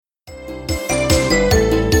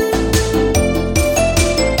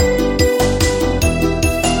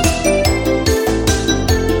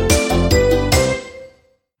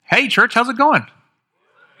church, how's it going?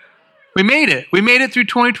 We made it. We made it through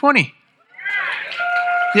 2020.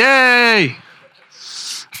 Yay! I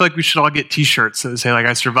feel like we should all get t-shirts that say, like,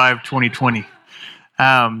 I survived 2020.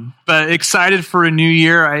 But excited for a new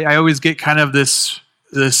year. I always get kind of this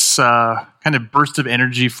kind of burst of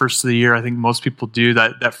energy first of the year. I think most people do,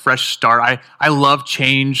 that fresh start. I love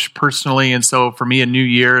change personally, and so for me, a new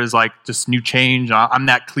year is like just new change. I'm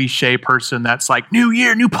that cliche person that's like, new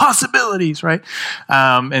year, new possibilities, right?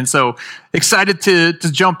 And so excited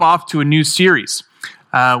to jump off to a new series.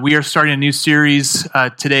 We are starting a new series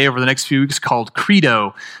today over the next few weeks called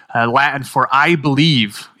Credo, Latin for I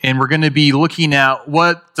believe, and we're going to be looking at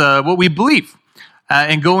what we believe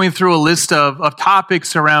and going through a list of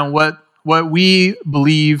topics around what we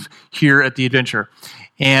believe here at The Adventure.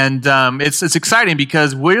 And it's exciting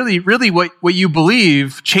because really what you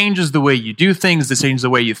believe changes the way you do things, it changes the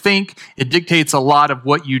way you think, it dictates a lot of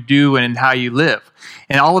what you do and how you live.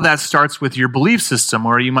 And all of that starts with your belief system,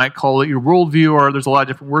 or you might call it your worldview, or there's a lot of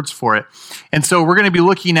different words for it. And so we're going to be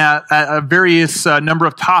looking at a various number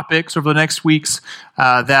of topics over the next weeks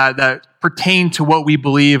that pertain to what we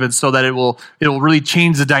believe, and so that it will really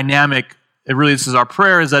change the dynamic. This is our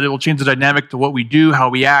prayer, is that it will change the dynamic to what we do, how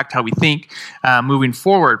we act, how we think moving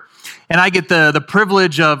forward. And I get the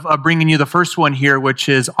privilege of bringing you the first one here, which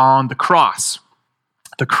is on the cross.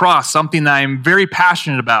 The cross, something that I'm very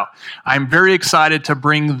passionate about. I'm very excited to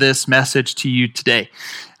bring this message to you today.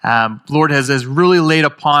 Lord has really laid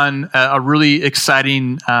upon a really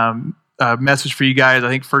exciting message for you guys. I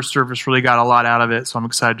think first service really got a lot out of it, so I'm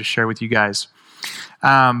excited to share with you guys.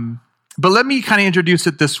 But let me kind of introduce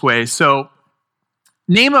it this way. So,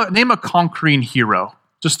 name a conquering hero.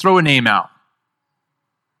 Just throw a name out.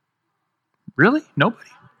 Really? Nobody?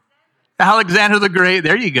 Alexander the Great.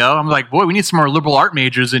 There you go. I'm like, boy, we need some more liberal art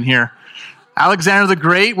majors in here. Alexander the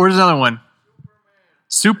Great. Where's another one?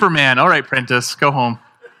 Superman. All right, Prentice, go home.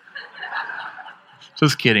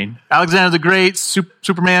 Just kidding. Alexander the Great,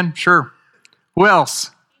 Superman. Sure. Who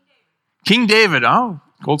else? King David. Oh,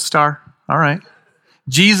 gold star. All right.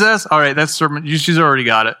 Jesus, all right, she's already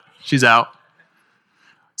got it. She's out.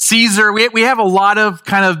 Caesar, we have a lot of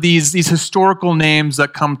kind of these historical names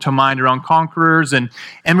that come to mind around conquerors, and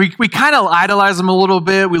we kind of idolize them a little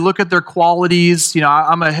bit. We look at their qualities. You know,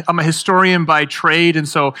 I'm a historian by trade, and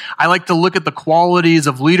so I like to look at the qualities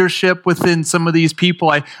of leadership within some of these people.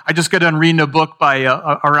 I just got done reading a book by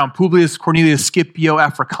around Publius Cornelius Scipio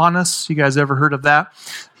Africanus. You guys ever heard of that?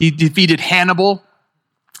 He defeated Hannibal.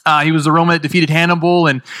 He was the Roman that defeated Hannibal,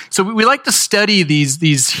 and so we like to study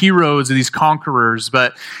these heroes, these conquerors.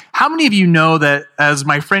 But how many of you know that, as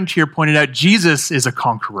my friend here pointed out, Jesus is a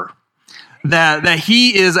conqueror? That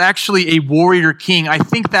he is actually a warrior king. I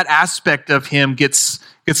think that aspect of him gets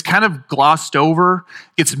kind of glossed over,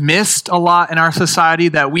 gets missed a lot in our society.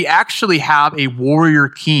 That we actually have a warrior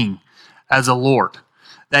king as a Lord.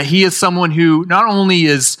 That he is someone who not only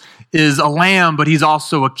is a lamb, but he's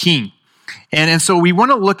also a king. And so we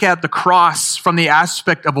want to look at the cross from the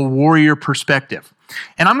aspect of a warrior perspective.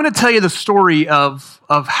 And I'm going to tell you the story of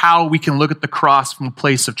how we can look at the cross from a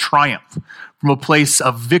place of triumph, from a place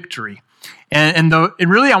of victory. And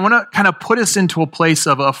really, I want to kind of put us into a place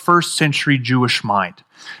of a first century Jewish mind.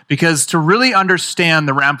 Because to really understand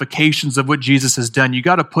the ramifications of what Jesus has done, you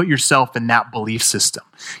got to put yourself in that belief system.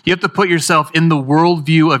 You have to put yourself in the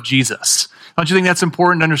worldview of Jesus. Don't you think that's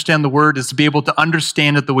important to understand the word, is to be able to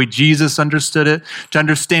understand it the way Jesus understood it, to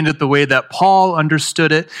understand it the way that Paul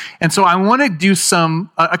understood it. And so I want to do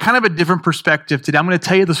a kind of a different perspective today. I'm going to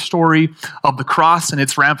tell you the story of the cross and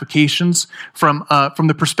its ramifications from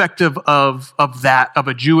the perspective of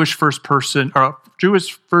a Jewish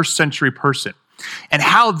first century person, and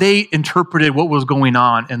how they interpreted what was going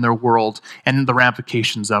on in their world and the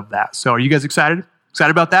ramifications of that. So are you guys excited?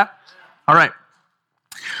 Excited about that? All right.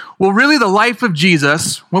 Well, really, the life of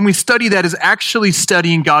Jesus, when we study that, is actually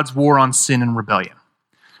studying God's war on sin and rebellion.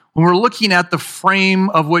 When we're looking at the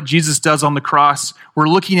frame of what Jesus does on the cross, we're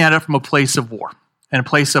looking at it from a place of war and a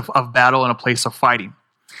place of battle and a place of fighting.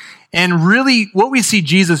 And really, what we see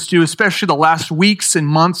Jesus do, especially the last weeks and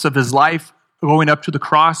months of his life going up to the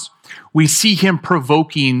cross, we see him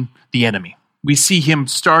provoking the enemy. We see him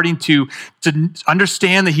starting to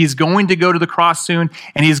understand that he's going to go to the cross soon,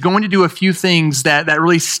 and he's going to do a few things that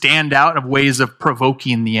really stand out of ways of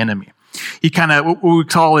provoking the enemy. He kind of, what we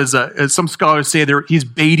call as some scholars say, he's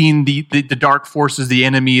baiting the dark forces, the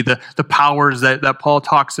enemy, the powers that Paul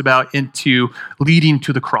talks about into leading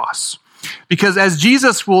to the cross. Because as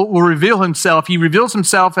Jesus will reveal himself, he reveals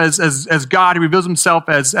himself as God, he reveals himself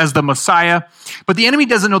as the Messiah, but the enemy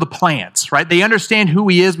doesn't know the plans, right? They understand who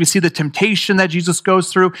he is. We see the temptation that Jesus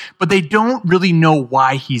goes through, but they don't really know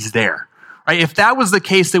why he's there, right? If that was the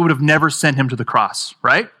case, they would have never sent him to the cross,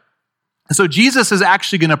 right? And so Jesus is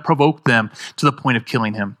actually going to provoke them to the point of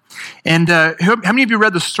killing him. And how many of you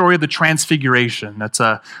read the story of the Transfiguration? That's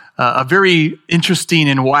a very interesting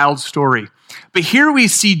and wild story. But here we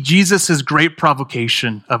see Jesus' great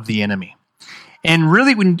provocation of the enemy. And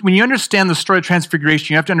really, when you understand the story of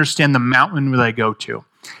Transfiguration, you have to understand the mountain where they go to.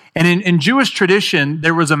 And in Jewish tradition,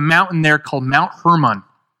 there was a mountain there called Mount Hermon.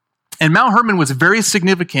 And Mount Hermon was very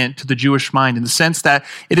significant to the Jewish mind in the sense that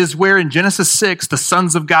it is where in Genesis 6, the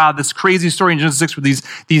sons of God, this crazy story in Genesis 6 where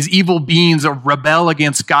these evil beings rebel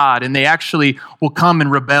against God, and they actually will come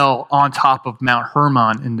and rebel on top of Mount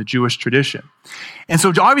Hermon in the Jewish tradition. And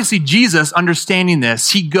so obviously Jesus, understanding this,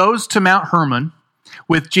 he goes to Mount Hermon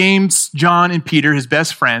with James, John, and Peter, his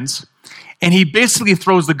best friends, and he basically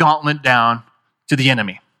throws the gauntlet down to the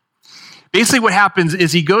enemy. Basically what happens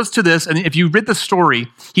is he goes to this, and if you read the story,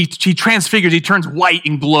 he transfigures, he turns white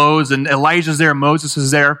and glows, and Elijah's there, Moses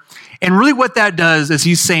is there. And really what that does is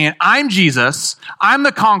he's saying, I'm Jesus, I'm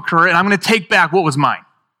the conqueror, and I'm going to take back what was mine.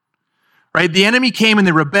 Right? The enemy came and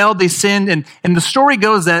they rebelled, they sinned, and the story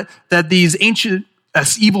goes that these ancient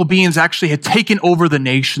evil beings actually had taken over the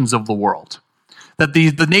nations of the world. That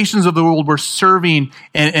the nations of the world were serving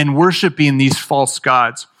and worshiping these false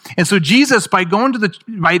gods. And so Jesus, by going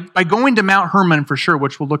to Mount Hermon for sure,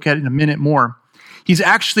 which we'll look at in a minute more, he's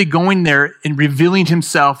actually going there and revealing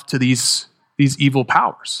himself to these evil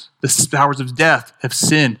powers, the powers of death, of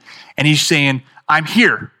sin. And he's saying, I'm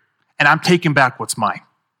here and I'm taking back what's mine.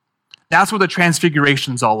 That's what the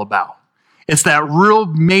Transfiguration is all about. It's that real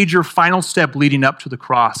major final step leading up to the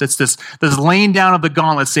cross. It's this laying down of the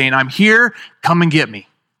gauntlet saying, I'm here, come and get me.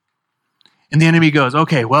 And the enemy goes,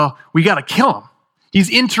 okay, well, we got to kill him.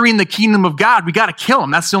 He's entering the kingdom of God. We got to kill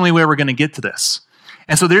him. That's the only way we're going to get to this.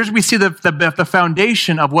 And so we see the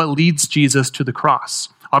foundation of what leads Jesus to the cross.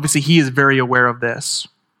 Obviously, he is very aware of this.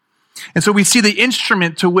 And so we see the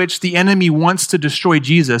instrument to which the enemy wants to destroy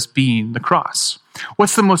Jesus being the cross.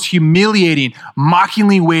 What's the most humiliating,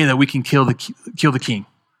 mockingly way that we can kill the king?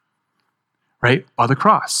 Right? By the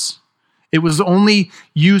cross. It was only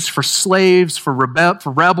used for slaves, for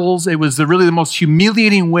rebels. It was really the most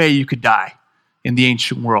humiliating way you could die in the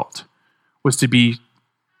ancient world, was to be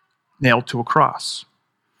nailed to a cross.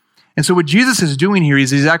 And so what Jesus is doing here is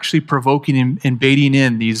he's actually provoking and baiting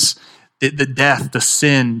in the death, the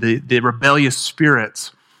sin, the rebellious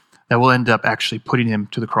spirits that will end up actually putting him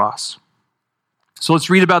to the cross. So let's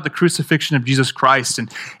read about the crucifixion of Jesus Christ.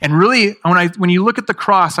 And really, when you look at the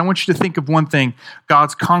cross, I want you to think of one thing,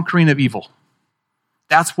 God's conquering of evil.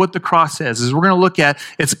 That's what the cross says, is we're going to look at,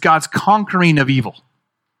 it's God's conquering of evil.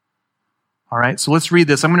 All right, so let's read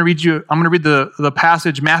this. I'm going to read the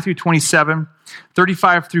passage, Matthew 27,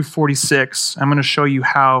 35 through 46. I'm going to show you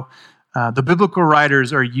how the biblical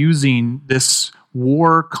writers are using this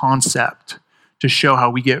war concept to show how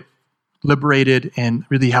we get liberated and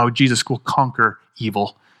really how Jesus will conquer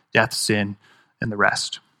evil, death, sin, and the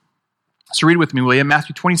rest. So read with me, will you?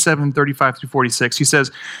 Matthew 27, 35 through 46. He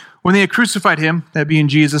says, when they had crucified him, that being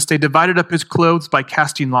Jesus, they divided up his clothes by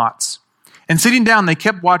casting lots. And sitting down, they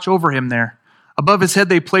kept watch over him there. Above his head,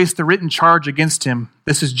 they placed the written charge against him.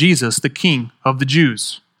 This is Jesus, the King of the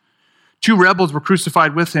Jews. 2 rebels were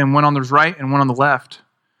crucified with him, one on the right and one on the left.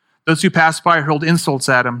 Those who passed by hurled insults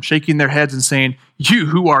at him, shaking their heads and saying, you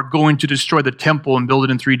who are going to destroy the temple and build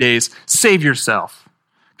it in 3 days, save yourself.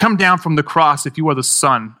 Come down from the cross if you are the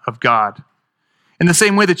Son of God. In the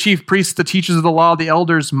same way, the chief priests, the teachers of the law, the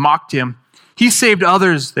elders mocked him. He saved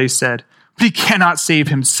others, they said, but he cannot save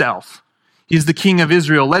himself. He is the King of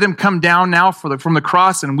Israel. Let him come down now from the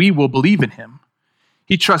cross and we will believe in him.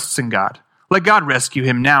 He trusts in God. Let God rescue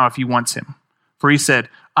him now if he wants him. For he said,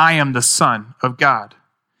 I am the Son of God.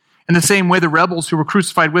 In the same way, the rebels who were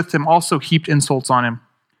crucified with him also heaped insults on him.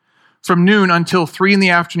 From noon until 3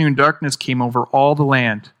 p.m, darkness came over all the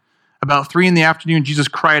land. About 3 p.m, Jesus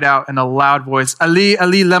cried out in a loud voice, Ali,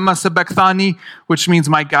 Ali, lema sabachthani, which means,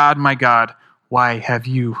 my God, why have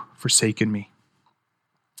you forsaken me?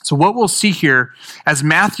 So what we'll see here, as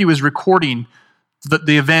Matthew is recording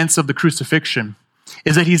the events of the crucifixion,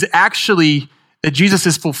 is that that Jesus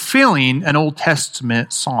is fulfilling an Old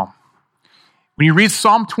Testament psalm. When you read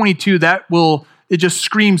Psalm 22, it just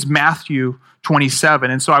screams Matthew 27.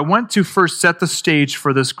 And so I want to first set the stage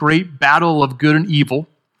for this great battle of good and evil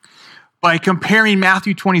by comparing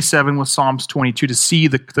Matthew 27 with Psalms 22 to see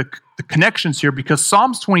the connections here, because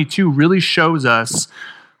Psalms 22 really shows us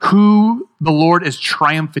who the Lord is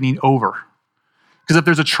triumphing over. Because if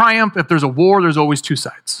there's a triumph, if there's a war, there's always two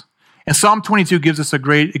sides. And Psalm 22 gives us a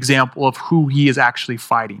great example of who he is actually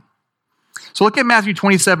fighting. So look at Matthew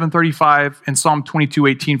 27:35 and Psalm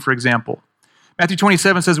 22:18, for example. Matthew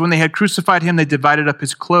 27 says, when they had crucified him, they divided up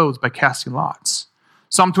his clothes by casting lots.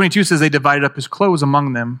 Psalm 22 says they divided up his clothes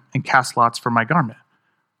among them and cast lots for my garment.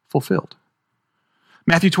 Fulfilled.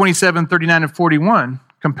 Matthew 27:39 and 41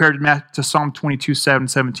 compared to Psalm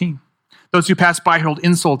 22:17. Those who passed by hurled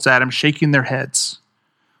insults at him, shaking their heads.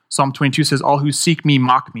 Psalm 22 says, all who seek me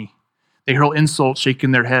mock me. They hurl insults,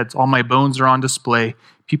 shaking their heads. All my bones are on display.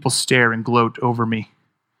 People stare and gloat over me.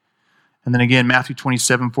 And then again, Matthew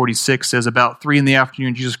 27:46 says, about 3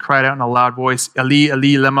 p.m, Jesus cried out in a loud voice, Eli,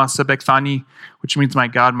 Eli, lema sabachthani, which means, my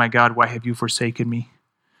God, why have you forsaken me?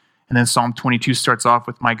 And then Psalm 22 starts off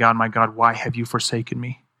with, my God, why have you forsaken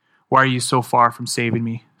me? Why are you so far from saving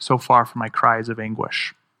me, so far from my cries of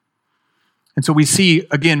anguish? And so we see,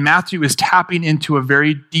 again, Matthew is tapping into a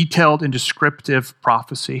very detailed and descriptive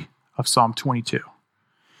prophecy of Psalm 22.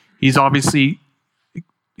 He's obviously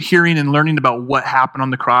hearing and learning about what happened on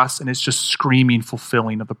the cross, and it's just screaming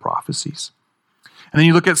fulfilling of the prophecies. And then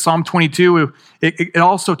you look at Psalm 22, it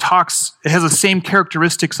also talks, it has the same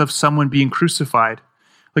characteristics of someone being crucified.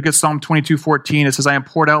 Look at Psalm 22:14. It says, I am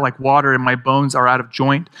poured out like water, and my bones are out of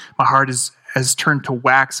joint. My heart has turned to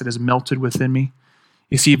wax. It has melted within me.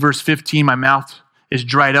 You see, verse 15, my mouth is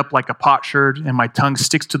dried up like a potsherd, and my tongue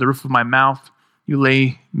sticks to the roof of my mouth. You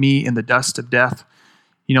lay me in the dust of death.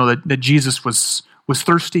 You know that Jesus was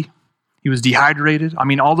thirsty. He was dehydrated. I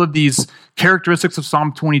mean, all of these characteristics of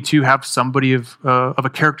Psalm 22 have somebody of a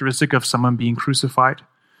characteristic of someone being crucified.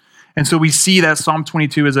 And so we see that Psalm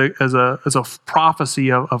 22 is a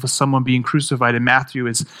prophecy of someone being crucified, and Matthew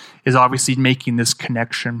is obviously making this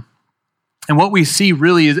connection. And what we see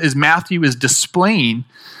really is Matthew is displaying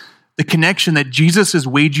the connection that Jesus is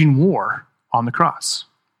waging war on the cross.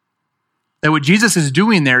 That what Jesus is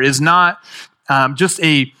doing there is not just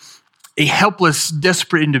a helpless,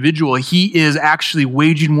 desperate individual. He is actually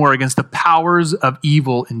waging war against the powers of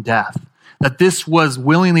evil and death. That this was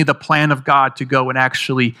willingly the plan of God to go and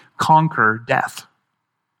actually conquer death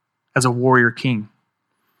as a warrior king.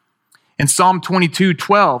 In Psalm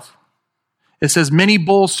 22:12, it says, many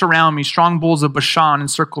bulls surround me, strong bulls of Bashan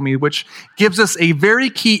encircle me, which gives us a very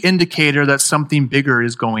key indicator that something bigger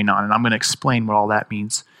is going on. And I'm going to explain what all that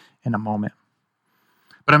means in a moment.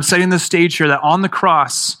 But I'm setting the stage here that on the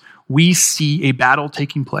cross, we see a battle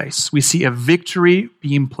taking place. We see a victory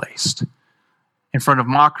being placed in front of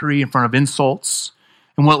mockery, in front of insults.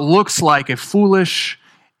 And what looks like a foolish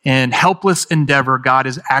and helpless endeavor, God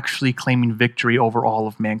is actually claiming victory over all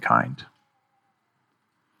of mankind.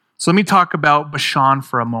 So let me talk about Bashan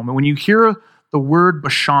for a moment. When you hear the word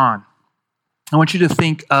Bashan, I want you to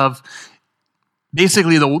think of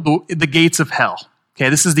basically the gates of hell. Okay,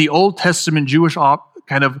 this is the Old Testament Jewish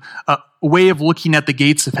kind of way of looking at the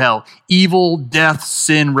gates of hell. Evil, death,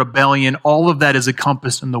 sin, rebellion, all of that is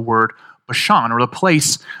encompassed in the word Bashan, or the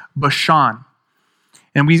place Bashan.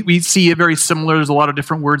 And we see it very similar. There's a lot of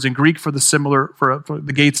different words in Greek for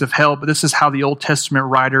the gates of hell, but this is how the Old Testament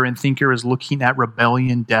writer and thinker is looking at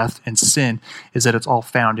rebellion, death, and sin, is that it's all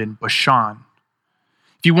found in Bashan.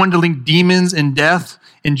 If you wanted to link demons and death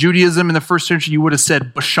in Judaism in the first century, you would have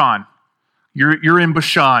said Bashan. You're in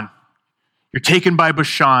Bashan. You're taken by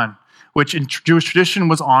Bashan, which in Jewish tradition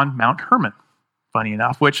was on Mount Hermon, funny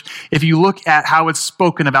enough, which if you look at how it's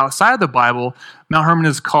spoken of outside of the Bible, Mount Hermon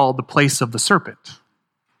is called the place of the serpent.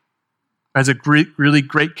 It has a really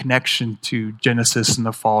great connection to Genesis and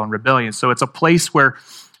the fall and rebellion. So it's a place where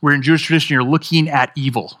in Jewish tradition, you're looking at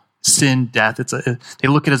evil, sin, death. They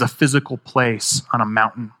look at it as a physical place on a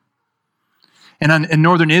mountain. And in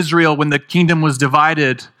northern Israel, when the kingdom was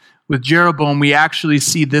divided with Jeroboam, we actually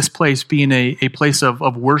see this place being a place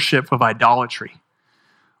of worship, of idolatry,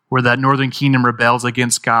 where that northern kingdom rebels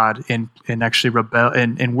against God and actually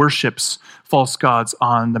and worships false gods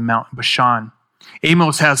on the mountain Bashan.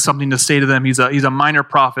 Amos has something to say to them. He's a minor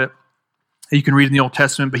prophet that you can read in the Old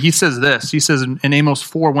Testament, but he says this. He says in Amos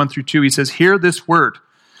 4:1-2, he says, hear this word,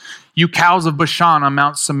 you cows of Bashan on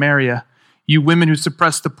Mount Samaria, you women who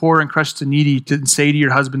suppress the poor and crush the needy, to say to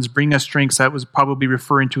your husbands, bring us drinks. That was probably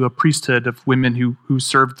referring to a priesthood of women who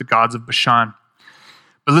served the gods of Bashan.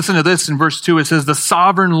 But listen to this in verse 2. It says, the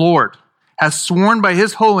sovereign Lord has sworn by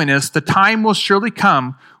his holiness, the time will surely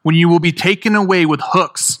come when you will be taken away with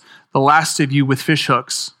hooks, the last of you with fish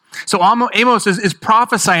hooks. So Amos is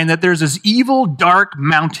prophesying that there's this evil, dark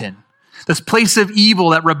mountain, this place of evil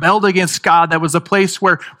that rebelled against God, that was a place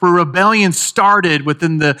where rebellion started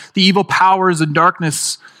within the evil powers and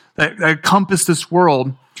darkness that encompassed this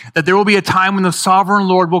world. that there will be a time when the sovereign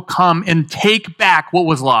Lord will come and take back what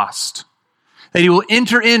was lost. That he will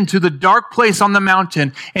enter into the dark place on the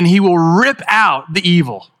mountain and he will rip out the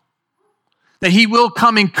evil. That he will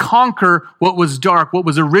come and conquer what was dark, what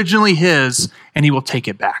was originally his, and he will take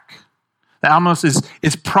it back. That Amos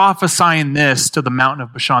is prophesying this to the mountain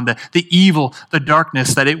of Bashan, the evil, the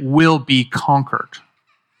darkness, that it will be conquered.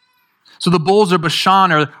 So the bulls of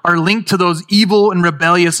Bashan are linked to those evil and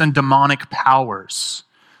rebellious and demonic powers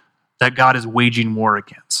that God is waging war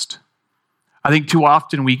against. I think too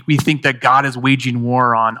often we think that God is waging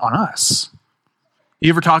war on us. You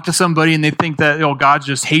ever talk to somebody and they think that, God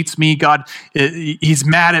just hates me, God, he's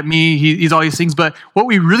mad at me, he's all these things. But what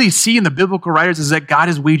we really see in the biblical writers is that God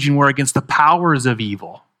is waging war against the powers of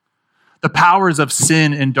evil, the powers of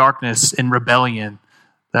sin and darkness and rebellion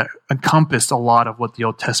that encompass a lot of what the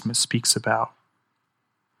Old Testament speaks about.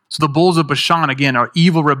 So the bulls of Bashan, again, are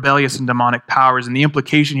evil, rebellious, and demonic powers. And the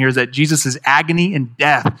implication here is that Jesus' agony and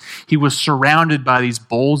death, he was surrounded by these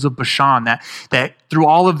bulls of Bashan, that through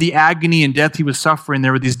all of the agony and death he was suffering,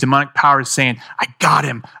 there were these demonic powers saying, I got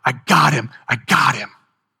him, I got him, I got him.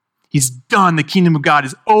 He's done. The kingdom of God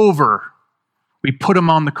is over. We put him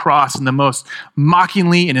on the cross in the most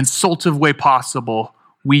mockingly and insultive way possible.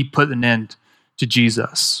 We put an end to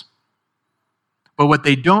Jesus. But what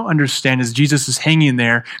they don't understand is Jesus is hanging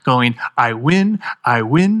there going, I win, I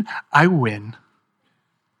win, I win.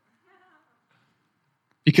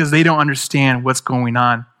 Because they don't understand what's going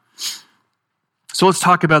on. So let's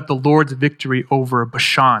talk about the Lord's victory over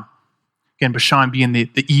Bashan. Again, Bashan being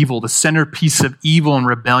the evil, the centerpiece of evil and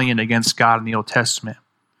rebellion against God in the Old Testament.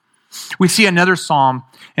 We see another psalm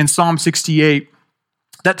in Psalm 68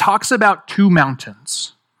 that talks about two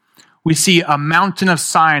mountains. We see a mountain of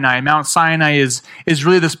Sinai. Mount Sinai is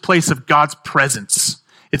really this place of God's presence.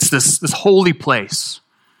 It's this holy place.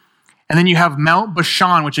 And then you have Mount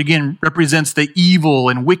Bashan, which again represents the evil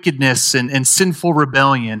and wickedness and sinful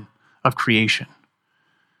rebellion of creation.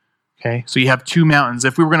 Okay, so you have two mountains.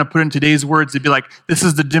 If we were going to put it in today's words, it'd be like, this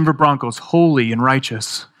is the Denver Broncos, holy and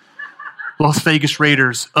righteous. Las Vegas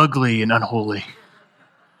Raiders, ugly and unholy.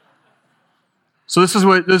 So this is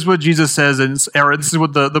what Jesus says, or this is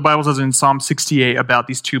what the Bible says in Psalm 68 about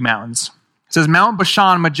these two mountains. It says, Mount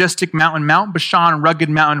Bashan, majestic mountain, Mount Bashan, rugged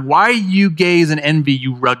mountain. Why you gaze and envy,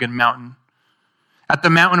 you rugged mountain? At the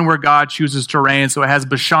mountain where God chooses to reign. So it has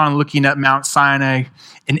Bashan looking at Mount Sinai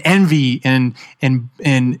in envy and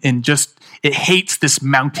just, it hates this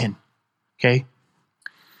mountain. Okay?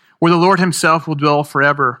 Where the Lord himself will dwell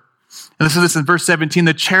forever. And listen to this in verse 17,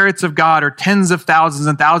 the chariots of God are tens of thousands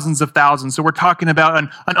and thousands of thousands. So we're talking about an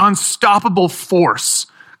unstoppable force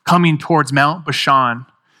coming towards Mount Bashan.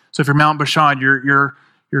 So if you're Mount Bashan,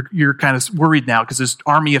 you're kind of worried now because this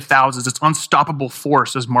army of thousands, this unstoppable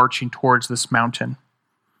force is marching towards this mountain.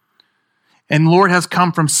 And the Lord has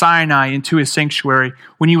come from Sinai into his sanctuary.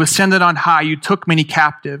 When you ascended on high, you took many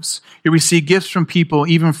captives. You received gifts from people,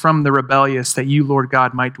 even from the rebellious, that you, Lord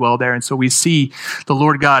God, might dwell there. And so we see the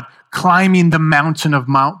Lord God climbing the mountain of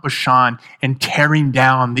Mount Bashan and tearing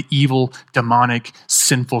down the evil, demonic,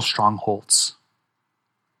 sinful strongholds.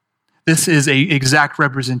 This is an exact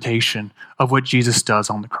representation of what Jesus does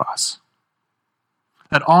on the cross.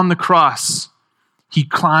 That on the cross, he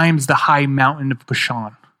climbs the high mountain of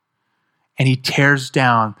Bashan and he tears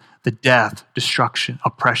down the death, destruction,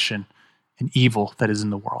 oppression, and evil that is in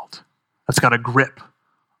the world. That's got a grip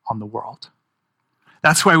on the world.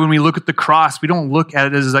 That's why when we look at the cross, we don't look at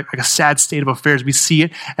it as like a sad state of affairs. We see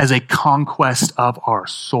it as a conquest of our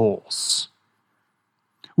souls.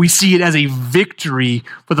 We see it as a victory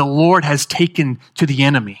for the Lord has taken to the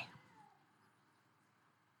enemy.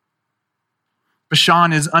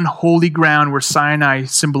 Bashan is unholy ground where Sinai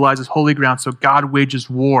symbolizes holy ground. So God wages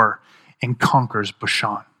war and conquers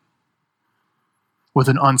Bashan with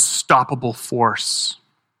an unstoppable force.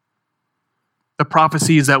 The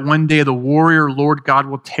prophecy is that one day the warrior Lord God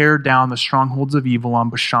will tear down the strongholds of evil on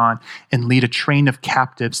Bashan and lead a train of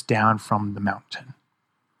captives down from the mountain.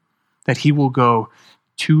 That he will go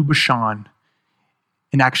to Bashan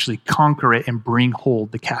and actually conquer it and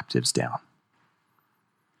hold the captives down.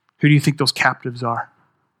 Who do you think those captives are?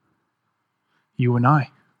 You and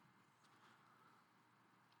I.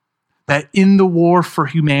 That in the war for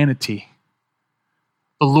humanity,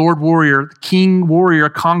 the Lord warrior, the king warrior,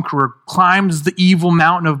 conqueror, climbs the evil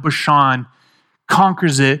mountain of Bashan,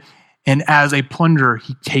 conquers it, and as a plunderer,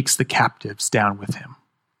 he takes the captives down with him.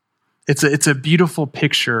 It's a beautiful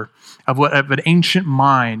picture of an ancient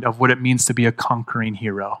mind of what it means to be a conquering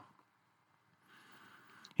hero.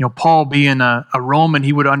 Paul being a Roman,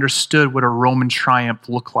 he would have understood what a Roman triumph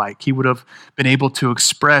looked like. He would have been able to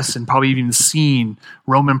express and probably even seen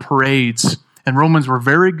Roman parades. And Romans were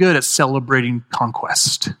very good at celebrating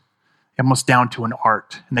conquest, almost down to an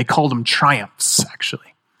art. And they called them triumphs,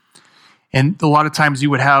 actually. And a lot of times you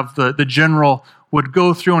would have the general would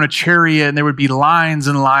go through in a chariot, and there would be lines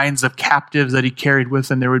and lines of captives that he carried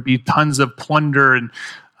with him. There would be tons of plunder and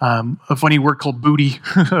a funny word called booty,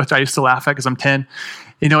 which I used to laugh at because I'm 10.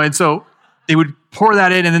 And so they would pour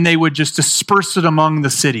that in, and then they would just disperse it among the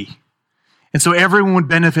city. And so everyone would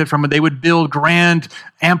benefit from it. They would build grand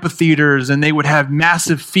amphitheaters, and they would have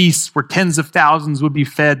massive feasts where tens of thousands would be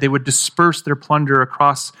fed. They would disperse their plunder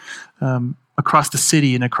across the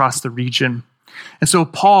city and across the region. And so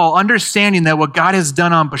Paul, understanding that what God has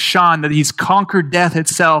done on Bashan, that he's conquered death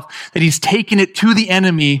itself, that he's taken it to the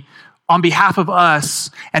enemy on behalf of us,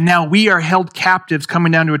 and now we are held captives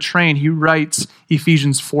coming down to a train, he writes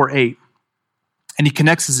Ephesians 4:8. And he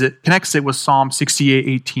connects it with Psalm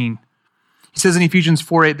 68:18. He says in Ephesians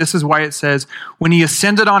 4:8, this is why it says, when he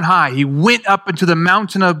ascended on high, he went up into the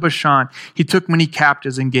mountain of Bashan. He took many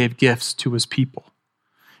captives and gave gifts to his people.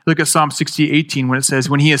 Look at Psalm 68:18 when it says,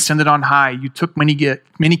 when he ascended on high, you took many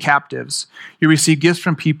captives. You received gifts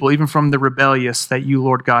from people, even from the rebellious, that you,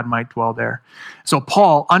 Lord God, might dwell there. So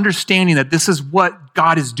Paul, understanding that this is what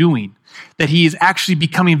God is doing, that he is actually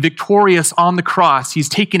becoming victorious on the cross. He's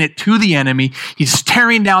taken it to the enemy. He's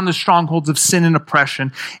tearing down the strongholds of sin and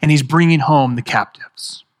oppression, and he's bringing home the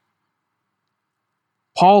captives.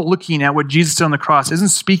 Paul, looking at what Jesus did on the cross, isn't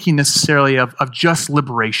speaking necessarily of just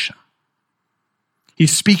liberation.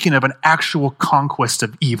 He's speaking of an actual conquest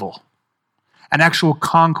of evil, an actual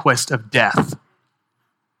conquest of death.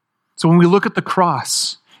 So when we look at the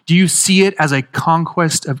cross, do you see it as a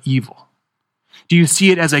conquest of evil? Do you see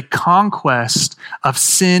it as a conquest of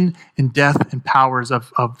sin and death and powers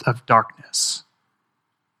of darkness?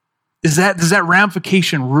 Does that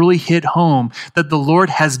ramification really hit home that the Lord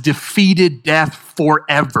has defeated death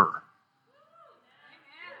forever?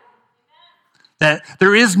 That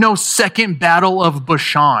there is no second battle of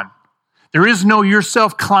Bashan. There is no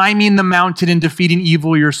yourself climbing the mountain and defeating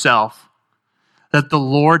evil yourself. That the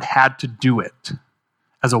Lord had to do it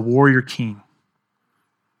as a warrior king.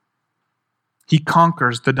 He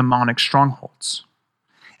conquers the demonic strongholds.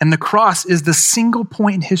 And the cross is the single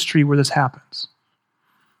point in history where this happens.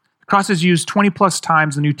 The cross is used 20 plus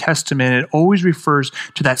times in the New Testament. And it always refers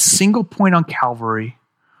to that single point on Calvary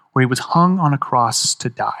where he was hung on a cross to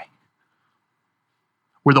die.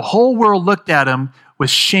 Where the whole world looked at him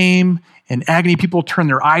with shame and agony. People turned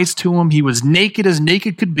their eyes to him. He was naked as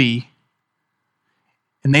naked could be.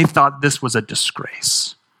 And they thought this was a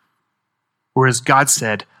disgrace. Whereas God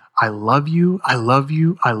said, I love you, I love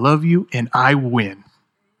you, I love you, and I win.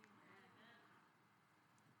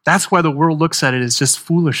 That's why the world looks at it as just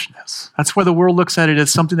foolishness. That's why the world looks at it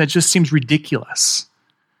as something that just seems ridiculous.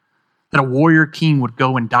 That a warrior king would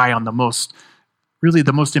go and die on the most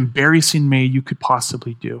embarrassing way you could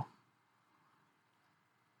possibly do.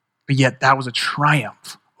 But yet that was a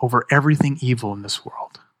triumph over everything evil in this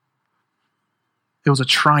world. It was a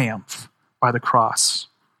triumph by the cross.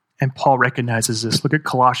 And Paul recognizes this. Look at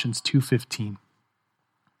Colossians 2:15.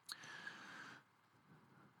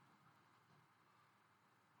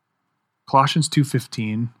 Colossians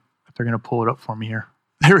 2:15. If they're going to pull it up for me here.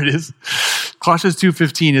 There it is. Colossians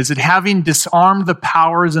 2:15 is that having disarmed the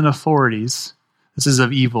powers and authorities, this is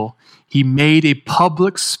of evil, he made a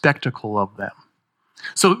public spectacle of them.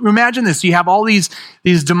 So imagine this. You have all these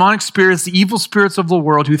demonic spirits, the evil spirits of the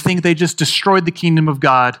world who think they just destroyed the kingdom of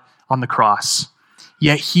God on the cross.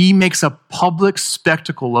 Yet he makes a public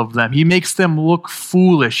spectacle of them. He makes them look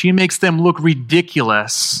foolish. He makes them look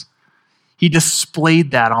ridiculous. He displayed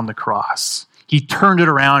that on the cross. He turned it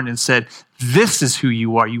around and said, this is who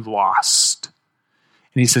you are, you lost.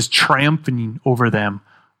 And he says, triumphing over them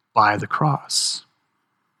by the cross.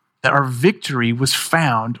 That our victory was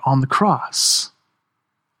found on the cross.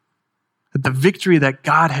 That the victory that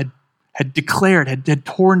God had declared, had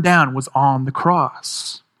torn down, was on the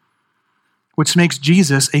cross. Which makes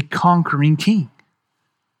Jesus a conquering king.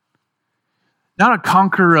 Not a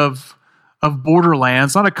conqueror of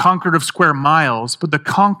borderlands, not a conqueror of square miles, but the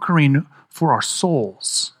conquering for our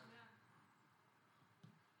souls.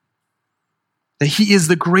 That he is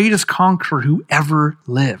the greatest conqueror who ever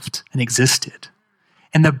lived and existed.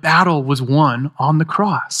 And the battle was won on the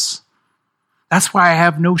cross. That's why I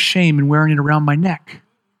have no shame in wearing it around my neck.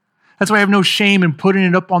 That's why I have no shame in putting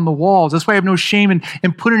it up on the walls. That's why I have no shame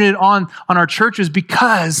in putting it on our churches,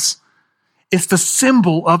 because it's the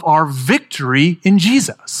symbol of our victory in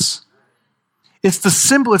Jesus. It's the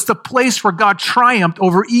symbol, it's the place where God triumphed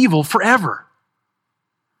over evil forever.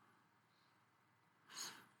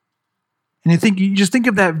 And you just think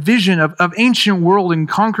of that vision of ancient world and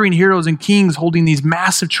conquering heroes and kings holding these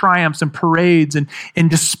massive triumphs and parades and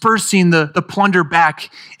dispersing the plunder back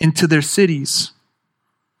into their cities.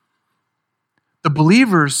 The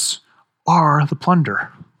believers are the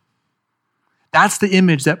plunder. That's the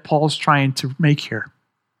image that Paul's trying to make here.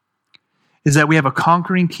 Is that we have a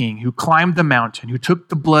conquering king who climbed the mountain, who took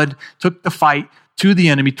the fight to the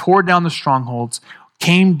enemy, tore down the strongholds,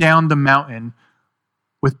 came down the mountain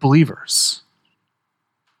with believers.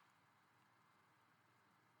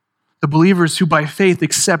 The believers who by faith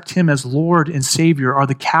accept him as Lord and Savior are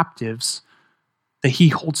the captives that he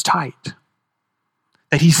holds tight,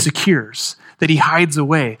 that he secures, that he hides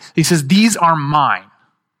away. He says, these are mine.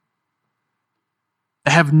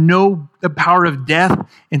 They have the power of death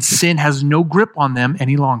and sin has no grip on them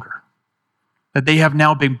any longer. That they have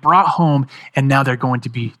now been brought home and now they're going to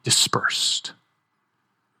be dispersed.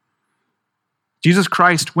 Jesus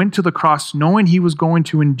Christ went to the cross knowing he was going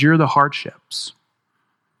to endure the hardships.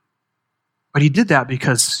 But he did that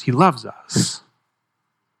because he loves us.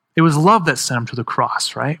 It was love that sent him to the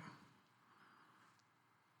cross, right?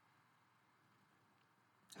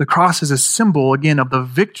 The cross is a symbol, again, of the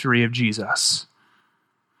victory of Jesus.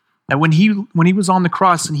 That when he was on the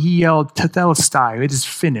cross and he yelled, "Tetelestai," it is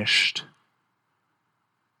finished.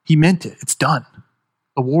 He meant it. It's done.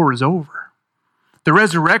 The war is over. The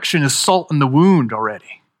resurrection is salt in the wound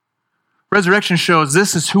already. Resurrection shows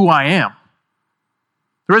this is who I am.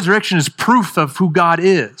 The resurrection is proof of who God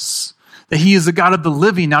is, that he is the God of the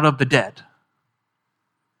living, not of the dead.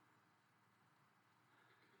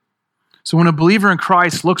 So when a believer in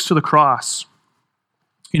Christ looks to the cross,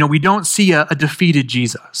 we don't see a defeated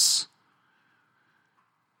Jesus.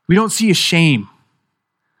 We don't see a shame.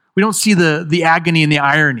 We don't see the agony and the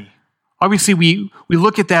irony. Obviously, we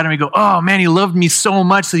look at that and we go, oh man, he loved me so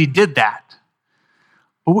much that he did that.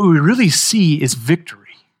 But what we really see is victory.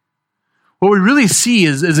 What we really see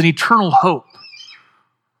is an eternal hope.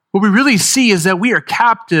 What we really see is that we are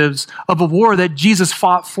captives of a war that Jesus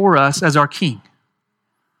fought for us as our king.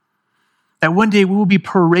 That one day we will be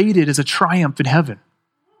paraded as a triumph in heaven.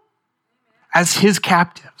 As his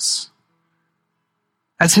captives.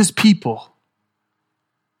 As his people.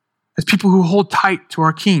 As people who hold tight to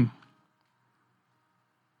our king.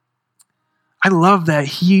 I love that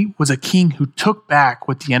he was a king who took back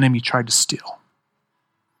what the enemy tried to steal.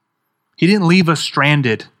 He didn't leave us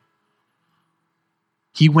stranded.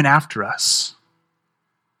 He went after us.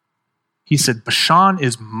 He said, Bashan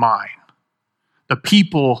is mine. The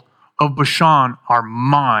people of Bashan are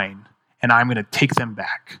mine, and I'm going to take them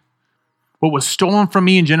back. What was stolen from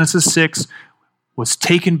me in Genesis 6 was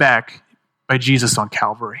taken back by Jesus on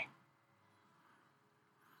Calvary.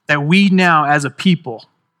 That we now, as a people,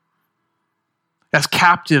 as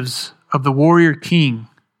captives of the warrior king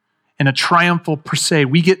in a triumphal crusade,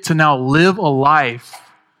 we get to now live a life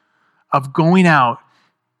of going out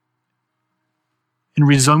and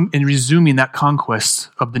resuming that conquest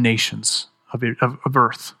of the nations of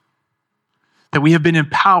earth. That we have been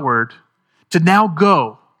empowered to now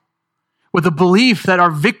go with a belief that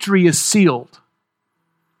our victory is sealed,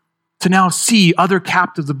 to now see other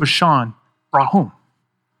captives of Bashan brought home.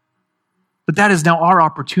 But that is now our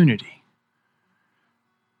opportunity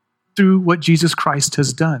through what Jesus Christ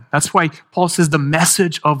has done. That's why Paul says the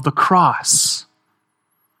message of the cross.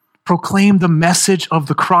 Proclaim the message of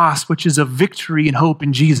the cross, which is a victory and hope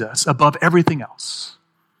in Jesus above everything else.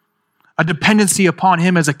 A dependency upon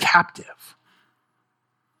him as a captive.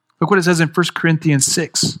 Look what it says in 1 Corinthians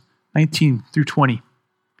 6, 19 through 20. It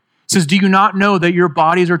says, do you not know that your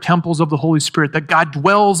bodies are temples of the Holy Spirit, that God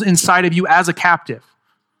dwells inside of you as a captive,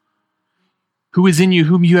 who is in you,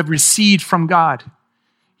 whom you have received from God?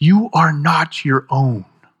 You are not your own.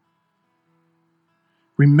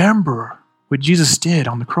 Remember what Jesus did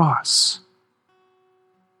on the cross.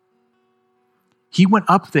 He went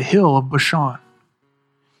up the hill of Bashan.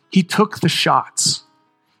 He took the shots.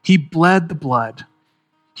 He bled the blood.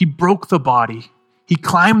 He broke the body. He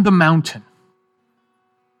climbed the mountain.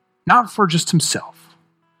 Not for just himself,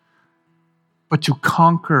 but to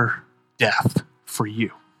conquer death for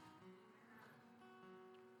you.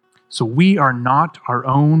 So we are not our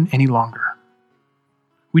own any longer.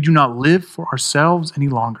 We do not live for ourselves any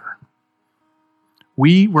longer.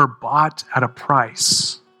 We were bought at a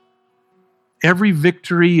price. Every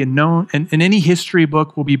victory in any history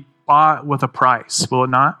book will be bought with a price, will it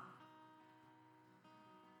not?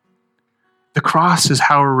 The cross is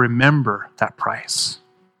how we remember that price.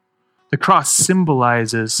 The cross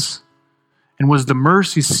symbolizes and was the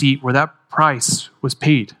mercy seat where that price was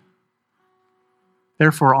paid.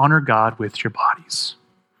 Therefore, honor God with your bodies.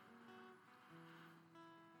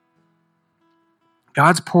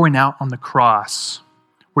 God's pouring out on the cross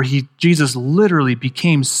where Jesus literally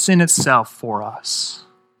became sin itself for us.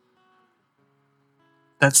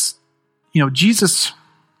 That's, Jesus,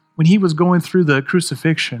 when he was going through the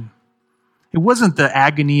crucifixion, it wasn't the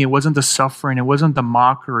agony, it wasn't the suffering, it wasn't the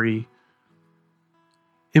mockery.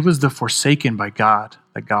 It was the forsaken by God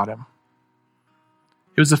that got him.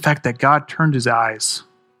 It was the fact that God turned his eyes,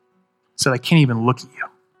 said, I can't even look at you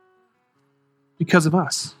because of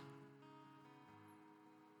us.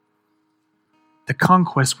 The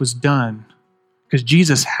conquest was done because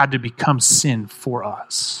Jesus had to become sin for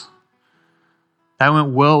us. That went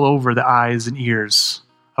well over the eyes and ears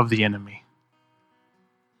of the enemy.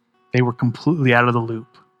 They were completely out of the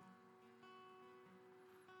loop.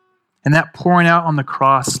 And that pouring out on the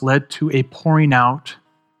cross led to a pouring out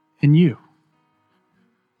in you.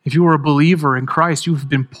 If you were a believer in Christ, you have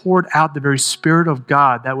been poured out the very Spirit of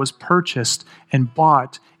God that was purchased and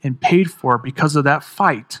bought and paid for because of that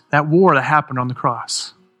fight, that war that happened on the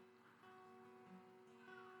cross.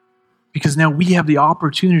 Because now we have the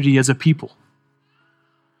opportunity as a people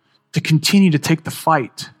to continue to take the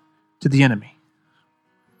fight to the enemy.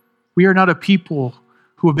 We are not a people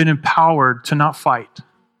who have been empowered to not fight.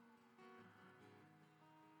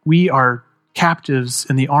 We are captives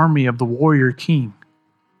in the army of the warrior king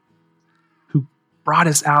who brought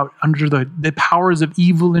us out under the powers of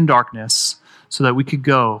evil and darkness so that we could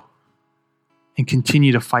go and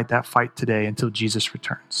continue to fight that fight today until Jesus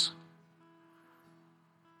returns.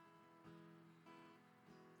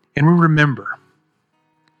 And we remember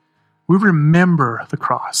the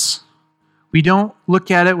cross. We don't look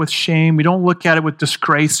at it with shame. We don't look at it with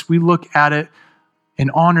disgrace. We look at it and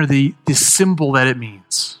honor the symbol that it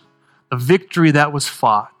means, the victory that was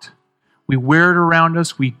fought. We wear it around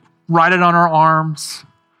us. We write it on our arms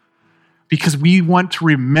because we want to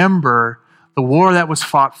remember the war that was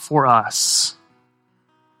fought for us.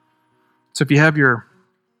 So if you have your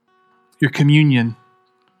communion,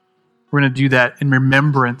 we're going to do that in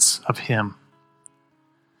remembrance of him.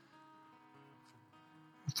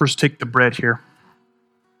 First, take the bread here.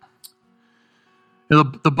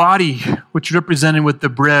 The body, which is represented with the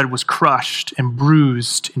bread, was crushed and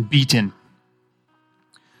bruised and beaten.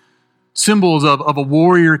 Symbols of a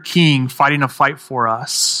warrior king fighting a fight for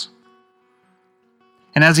us.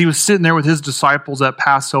 And as he was sitting there with his disciples at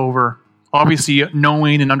Passover, obviously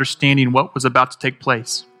knowing and understanding what was about to take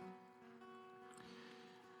place,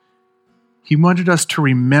 he wanted us to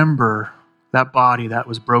remember that body that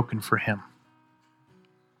was broken for him.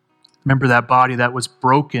 Remember that body that was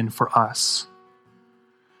broken for us.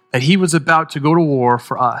 That he was about to go to war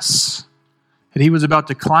for us. That he was about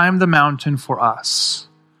to climb the mountain for us.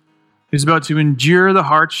 He was about to endure the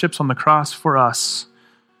hardships on the cross for us.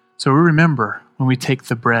 So we remember when we take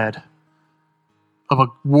the bread of a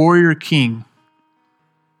warrior king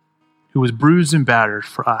who was bruised and battered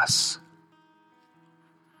for us.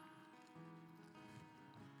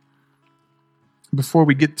 Before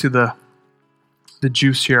we get to the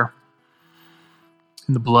juice here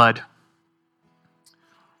and the blood,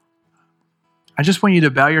 I just want you to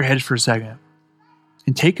bow your heads for a second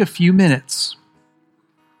and take a few minutes.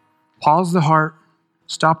 Pause the heart,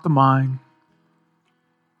 stop the mind.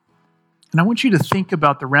 And I want you to think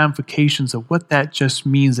about the ramifications of what that just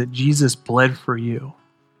means that Jesus bled for you.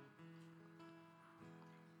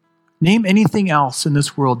 Name anything else in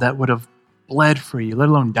this world that would have bled for you, let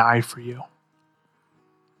alone died for you,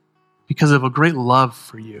 because of a great love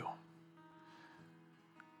for you.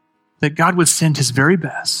 That God would send his very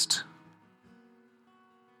best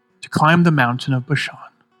to climb the mountain of Bashan,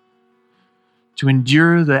 to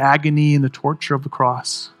endure the agony and the torture of the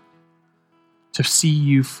cross, to see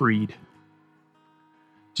you freed,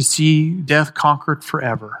 to see death conquered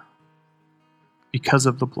forever because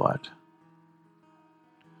of the blood.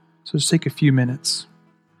 So just take a few minutes.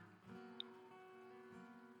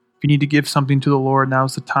 If you need to give something to the Lord,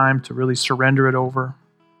 now's the time to really surrender it over.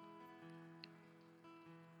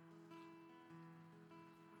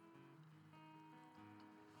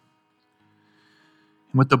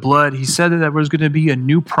 And with the blood, he said that there was going to be a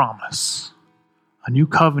new promise, a new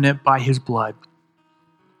covenant by his blood.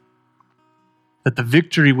 That the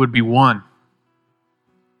victory would be won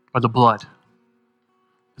by the blood,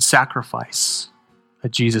 the sacrifice that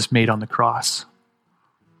Jesus made on the cross.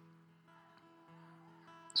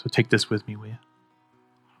 So take this with me, will you?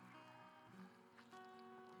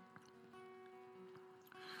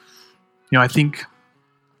 I think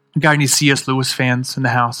we got any C.S. Lewis fans in the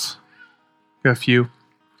house? Got a few.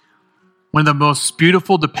 One of the most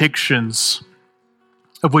beautiful depictions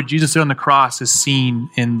of what Jesus did on the cross is seen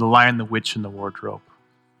in The Lion, the Witch, and the Wardrobe,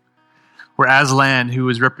 where Aslan, who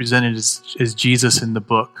is represented as Jesus in the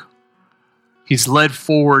book, he's led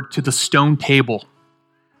forward to the stone table,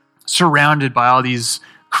 surrounded by all these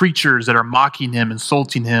creatures that are mocking him,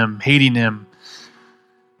 insulting him, hating him.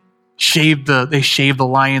 They shave the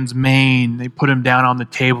lion's mane, they put him down on the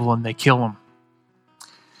table, and they kill him.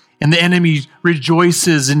 And the enemy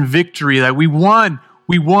rejoices in victory that we won.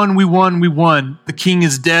 We won. The king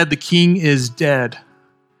is dead. The king is dead.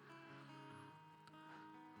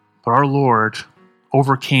 But our Lord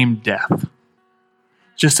overcame death.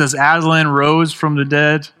 Just as Aslan rose from the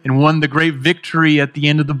dead and won the great victory at the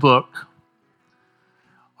end of the book,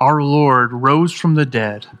 our Lord rose from the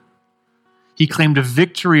dead. He claimed a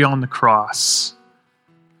victory on the cross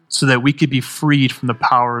so that we could be freed from the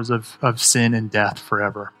powers of sin and death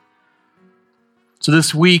forever. So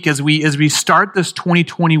this week, as we start this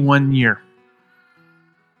 2021 year,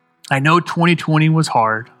 I know 2020 was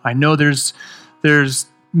hard. I know there's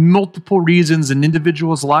multiple reasons in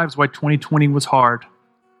individuals' lives why 2020 was hard.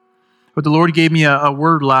 But the Lord gave me a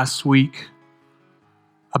word last week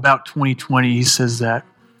about 2020. He says that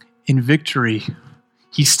in victory,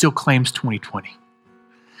 He still claims 2020.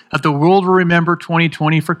 That the world will remember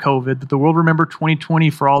 2020 for COVID, that the world will remember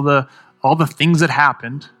 2020 for all the things that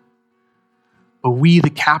happened. But we, the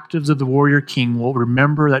captives of the warrior king, will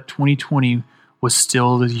remember that 2020 was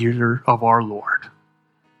still the year of our Lord.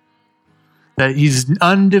 That He's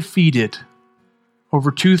undefeated. Over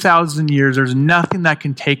 2,000 years, there's nothing that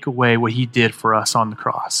can take away what He did for us on the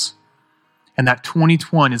cross. And that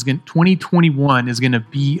 2021 is going to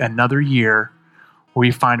be another year where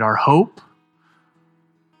we find our hope,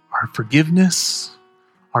 our forgiveness,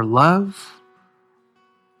 our love.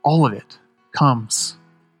 All of it comes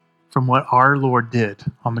from what our Lord did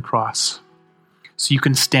on the cross. So you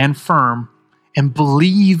can stand firm and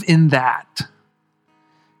believe in that.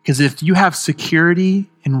 Because if you have security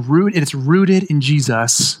and it's rooted in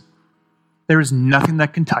Jesus, there is nothing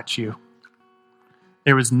that can touch you.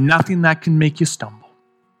 There is nothing that can make you stumble.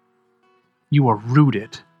 You are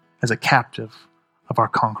rooted as a captive of our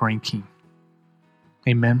conquering King.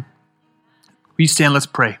 Amen. Will you stand? Let's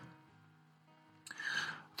pray.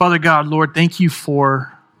 Father God, Lord, thank you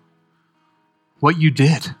for what you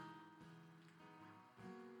did.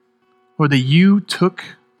 Lord, that you took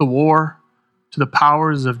the war to the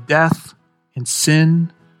powers of death and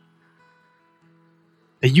sin,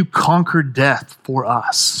 that you conquered death for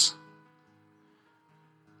us,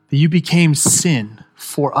 that you became sin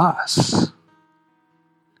for us,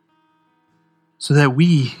 so that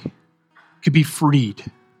we could be freed,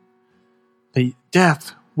 that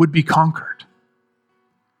death would be conquered,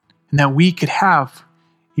 and that we could have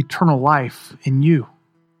eternal life in you,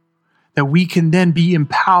 that we can then be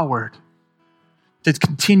empowered to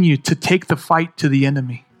continue to take the fight to the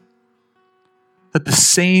enemy, that the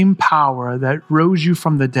same power that rose you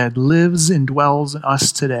from the dead lives and dwells in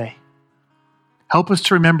us today. Help us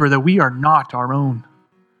to remember that we are not our own,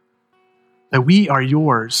 that we are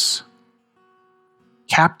yours,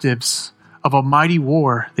 captives of a mighty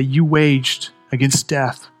war that you waged against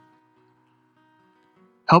death.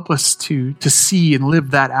 Help us to see and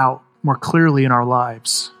live that out more clearly in our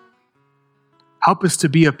lives. Help us to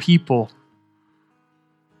be a people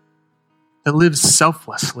that lives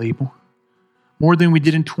selflessly, more than we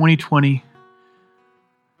did in 2020,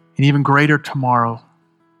 and even greater tomorrow,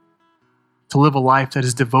 to live a life that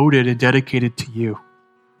is devoted and dedicated to you,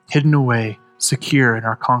 hidden away, secure in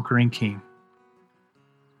our conquering King.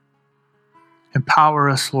 Empower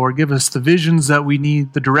us, Lord. Give us the visions that we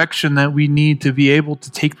need, the direction that we need to be able to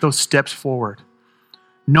take those steps forward,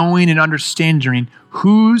 knowing and understanding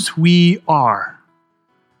whose we are.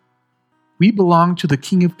 We belong to the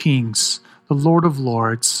King of Kings, the Lord of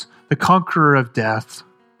Lords, the conqueror of death.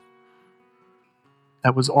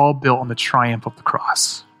 That was all built on the triumph of the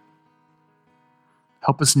cross.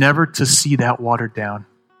 Help us never to see that watered down.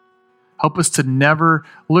 Help us to never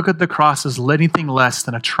look at the cross as anything less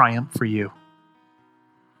than a triumph for you.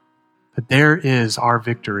 That there is our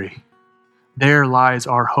victory. There lies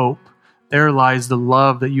our hope. There lies the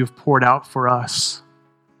love that you've poured out for us.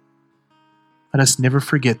 Let us never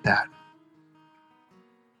forget that.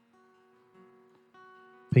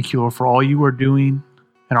 Thank you, Lord, for all you are doing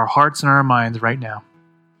in our hearts and our minds right now.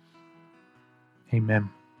 Amen.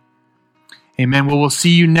 Amen. Well, we'll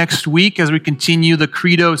see you next week as we continue the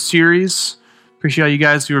Credo series. Appreciate you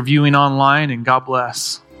guys who are viewing online, and God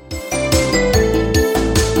bless.